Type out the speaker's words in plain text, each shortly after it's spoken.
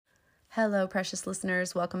Hello, precious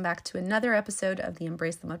listeners. Welcome back to another episode of the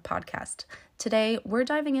Embrace the Mud podcast. Today, we're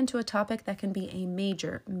diving into a topic that can be a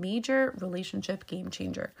major relationship game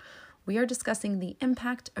changer. We are discussing the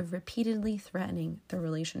impact of repeatedly threatening the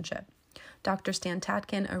relationship. Dr. Stan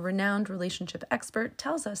Tatkin, a renowned relationship expert,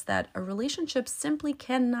 tells us that a relationship simply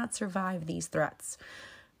cannot survive these threats.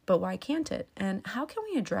 But why can't it? And how can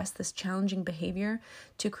we address this challenging behavior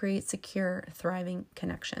to create secure, thriving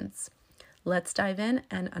connections? Let's dive in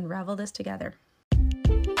and unravel this together.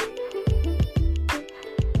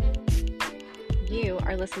 You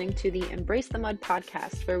are listening to the Embrace the Mud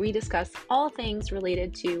podcast, where we discuss all things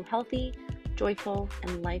related to healthy, joyful,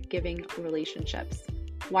 and life-giving relationships.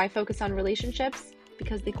 Why focus on relationships?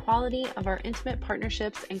 Because the quality of our intimate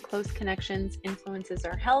partnerships and close connections influences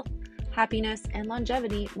our health, happiness, and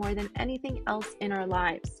longevity more than anything else in our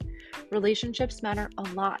lives. Relationships matter a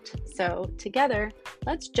lot. So together,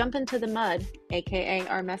 let's jump into the mud, aka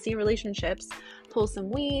our messy relationships, pull some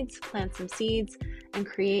weeds, plant some seeds, and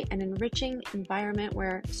create an enriching environment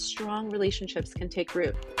where strong relationships can take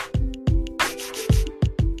root.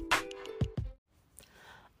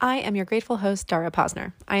 I am your grateful host, Dara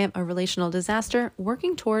Posner. I am a relational disaster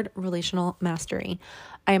working toward relational mastery.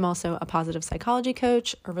 I am also a positive psychology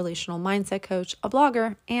coach, a relational mindset coach, a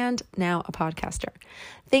blogger, and now a podcaster.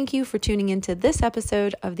 Thank you for tuning into this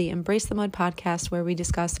episode of the Embrace the Mud podcast, where we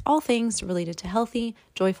discuss all things related to healthy,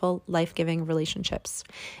 joyful, life-giving relationships.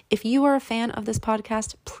 If you are a fan of this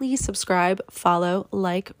podcast, please subscribe, follow,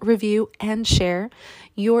 like, review, and share.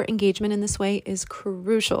 Your engagement in this way is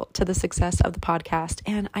crucial to the success of the podcast,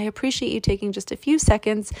 and I appreciate you taking just a few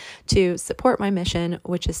seconds to support my mission,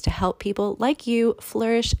 which is to help people like you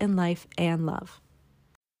flourish in life and love.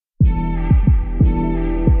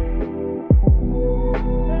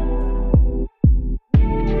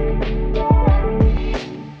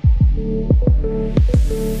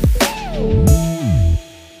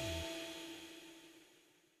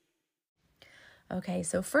 Okay,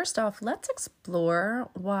 so first off, let's explore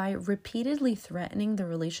why repeatedly threatening the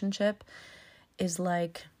relationship is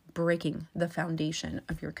like breaking the foundation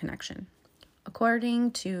of your connection.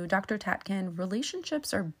 According to Dr. Tatkin,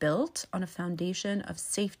 relationships are built on a foundation of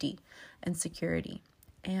safety and security.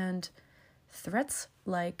 And threats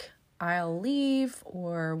like I'll leave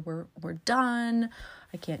or we're done,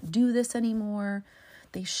 I can't do this anymore,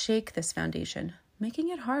 they shake this foundation, making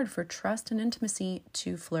it hard for trust and intimacy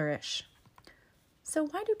to flourish. So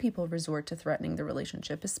why do people resort to threatening the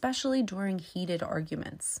relationship, especially during heated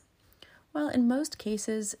arguments? Well, in most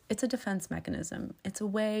cases, it's a defense mechanism. It's a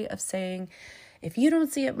way of saying, if you don't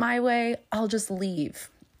see it my way, I'll just leave.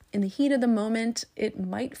 In the heat of the moment, it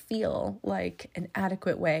might feel like an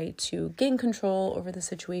adequate way to gain control over the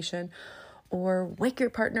situation or wake your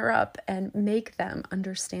partner up and make them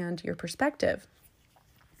understand your perspective.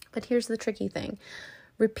 But here's the tricky thing.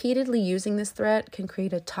 Repeatedly using this threat can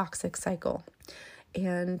create a toxic cycle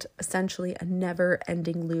and essentially a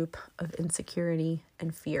never-ending loop of insecurity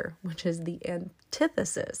and fear, which is the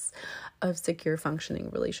antithesis of secure functioning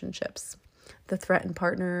relationships. The threatened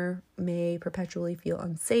partner may perpetually feel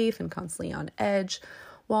unsafe and constantly on edge,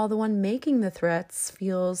 while the one making the threats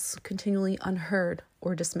feels continually unheard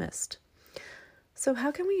or dismissed. So how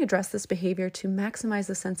can we address this behavior to maximize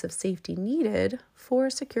the sense of safety needed for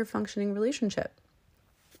a secure functioning relationship?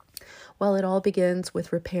 Well, it all begins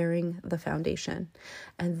with repairing the foundation,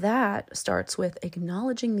 and that starts with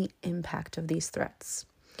acknowledging the impact of these threats,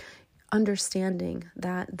 understanding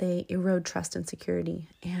that they erode trust and security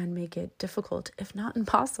and make it difficult, if not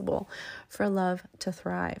impossible, for love to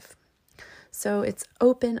thrive. So it's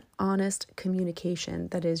open, honest communication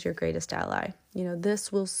that is your greatest ally.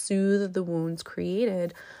 This will soothe the wounds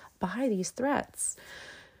created by these threats.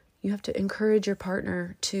 You have to encourage your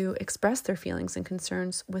partner to express their feelings and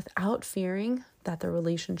concerns without fearing that the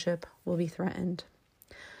relationship will be threatened.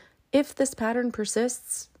 If this pattern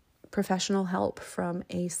persists, professional help from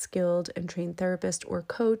a skilled and trained therapist or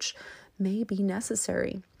coach may be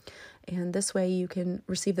necessary. And this way you can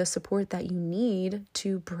receive the support that you need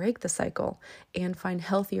to break the cycle and find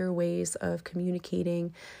healthier ways of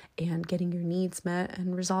communicating and getting your needs met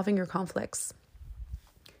and resolving your conflicts.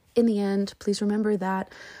 In the end, please remember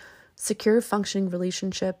that secure functioning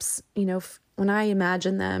relationships, when I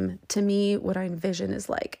imagine them, to me, what I envision is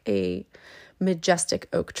like a majestic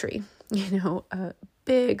oak tree, a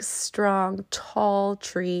big, strong, tall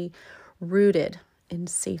tree rooted in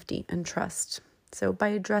safety and trust. So by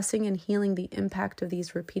addressing and healing the impact of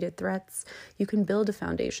these repeated threats, you can build a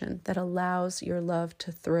foundation that allows your love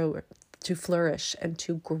to flourish and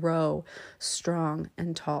to grow strong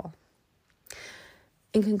and tall.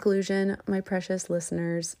 In conclusion, my precious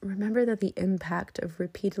listeners, remember that the impact of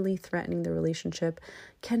repeatedly threatening the relationship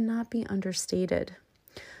cannot be understated.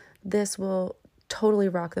 This will totally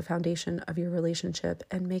rock the foundation of your relationship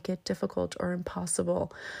and make it difficult or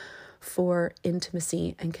impossible for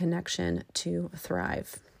intimacy and connection to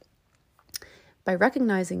thrive. By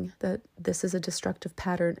recognizing that this is a destructive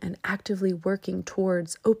pattern and actively working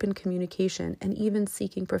towards open communication and even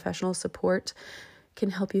seeking professional support can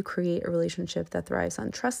help you create a relationship that thrives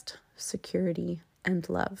on trust, security, and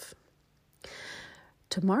love.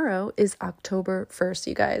 Tomorrow is October 1st,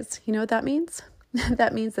 you guys. You know what that means?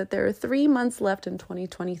 That means that there are 3 months left in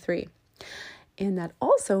 2023. And that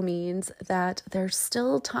also means that there's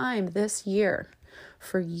still time this year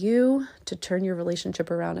for you to turn your relationship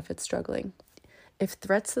around if it's struggling. If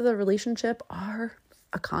threats to the relationship are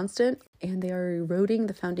a constant and they are eroding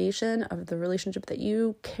the foundation of the relationship that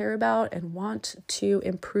you care about and want to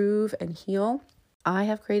improve and heal, I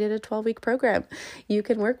have created a 12-week program. You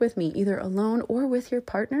can work with me either alone or with your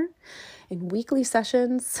partner in weekly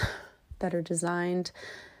sessions that are designed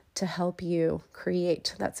to help you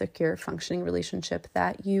create that secure, functioning relationship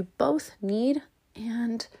that you both need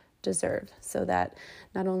and deserve, so that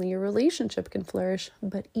not only your relationship can flourish,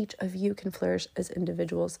 but each of you can flourish as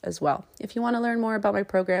individuals as well. If you want to learn more about my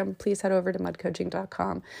program, please head over to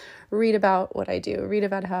mudcoaching.com. Read about what I do, read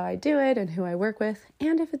about how I do it and who I work with.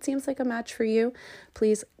 And if it seems like a match for you,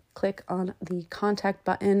 please click on the contact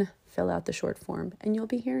button, fill out the short form, and you'll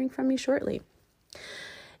be hearing from me shortly.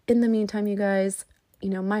 In the meantime, you guys,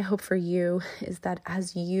 my hope for you is that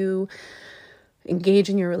as you engage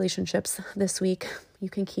in your relationships this week, you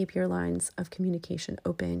can keep your lines of communication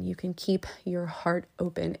open. You can keep your heart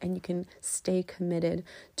open, and you can stay committed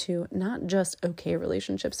to not just okay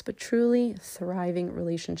relationships, but truly thriving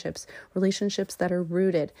relationships that are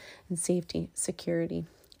rooted in safety, security,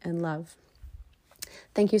 and love.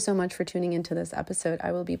 Thank you so much for tuning into this episode.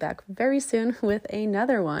 I will be back very soon with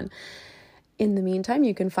another one. In the meantime,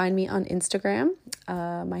 you can find me on Instagram.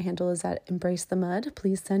 My handle is at Embrace the Mud.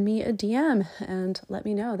 Please send me a DM and let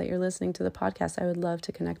me know that you're listening to the podcast. I would love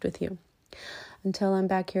to connect with you. Until I'm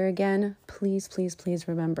back here again, please, please, please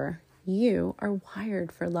remember, you are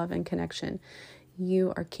wired for love and connection.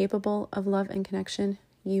 You are capable of love and connection.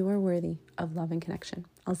 You are worthy of love and connection.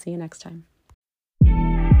 I'll see you next time.